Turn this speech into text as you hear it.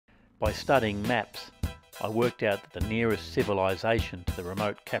By studying maps, I worked out that the nearest civilisation to the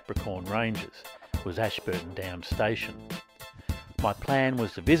remote Capricorn Ranges was Ashburton Downs Station. My plan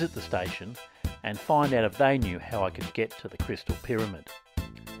was to visit the station and find out if they knew how I could get to the Crystal Pyramid.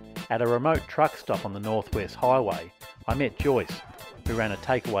 At a remote truck stop on the North West Highway, I met Joyce, who ran a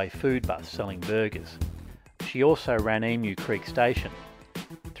takeaway food bus selling burgers. She also ran Emu Creek Station,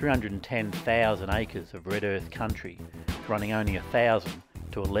 310,000 acres of red earth country, running only 1,000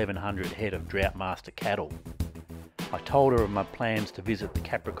 to 1,100 head of drought master cattle. I told her of my plans to visit the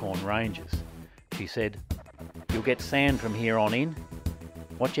Capricorn Ranges. She said, "You'll get sand from here on in.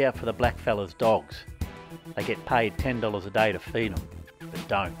 Watch out for the blackfellas dogs. They get paid $10 a day to feed them, but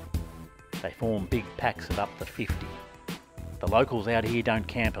don't. They form big packs of up to 50. The locals out here don't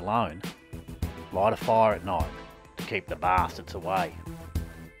camp alone. Light a fire at night to keep the bastards away."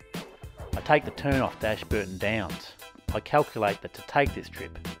 I take the turn off to Ashburton Downs. I calculate that to take this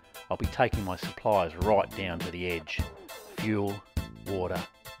trip, I'll be taking my supplies right down to the edge. Fuel, water,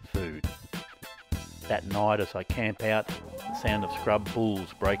 food. That night as I camp out, the sound of scrub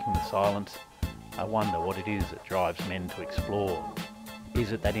bulls breaking the silence, I wonder what it is that drives men to explore.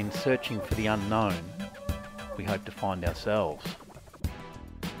 Is it that in searching for the unknown, we hope to find ourselves?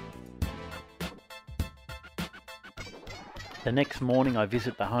 The next morning I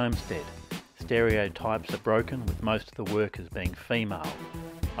visit the homestead. Stereotypes are broken, with most of the workers being female.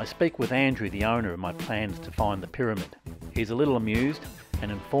 I speak with Andrew, the owner, of my plans to find the pyramid. He's a little amused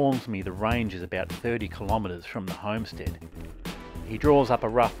and informs me the range is about 30 kilometres from the homestead. He draws up a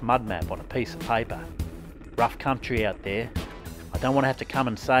rough mud map on a piece of paper. "Rough country out there. I don't want to have to come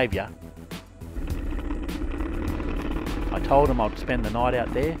and save you." I told him I'd spend the night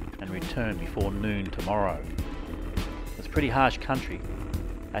out there and return before noon tomorrow. It's pretty harsh country.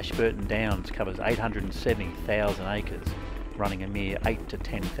 Ashburton Downs covers 870,000 acres, running a mere 8 to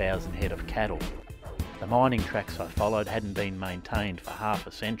 10,000 head of cattle. The mining tracks I followed hadn't been maintained for half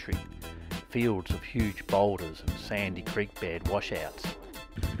a century. Fields of huge boulders and sandy creek bed washouts.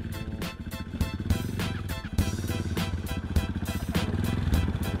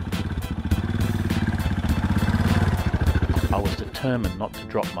 I was determined not to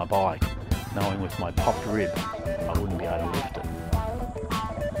drop my bike, knowing with my popped rib I wouldn't be able to lift it.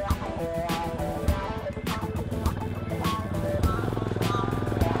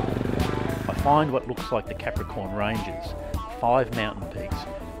 I find what looks like the Capricorn Ranges, 5 mountain peaks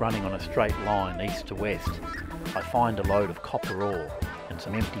running on a straight line east to west. I find a load of copper ore and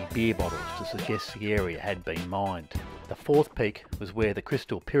some empty beer bottles to suggest the area had been mined. The 4th peak was where the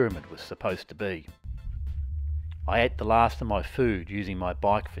Crystal Pyramid was supposed to be. I ate the last of my food using my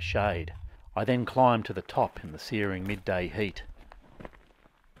bike for shade. I then climbed to the top in the searing midday heat.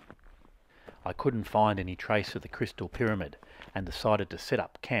 I couldn't find any trace of the Crystal Pyramid and decided to set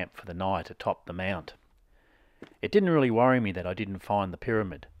up camp for the night atop the mount. It didn't really worry me that I didn't find the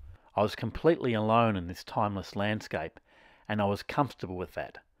pyramid. I was completely alone in this timeless landscape, and I was comfortable with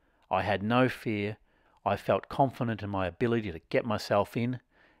that. I had no fear. I felt confident in my ability to get myself in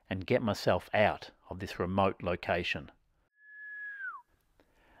and get myself out of this remote location.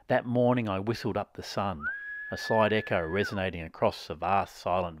 That morning I whistled up the sun, a slight echo resonating across the vast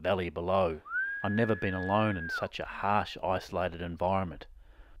silent valley below. I'd never been alone in such a harsh, isolated environment.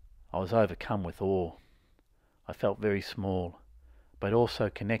 I was overcome with awe. I felt very small, but also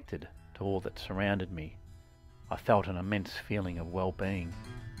connected to all that surrounded me. I felt an immense feeling of well-being.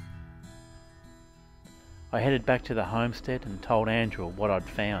 I headed back to the homestead and told Andrew what I'd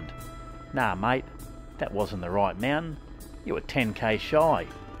found. "Nah, mate, that wasn't the right mountain. You were 10k shy."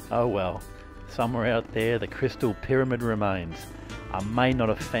 "Oh well, somewhere out there the Crystal Pyramid remains. I may not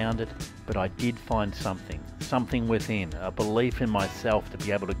have found it, but I did find something within, a belief in myself to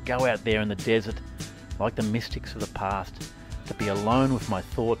be able to go out there in the desert, like the mystics of the past, to be alone with my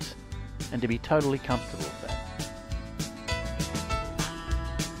thoughts, and to be totally comfortable with that."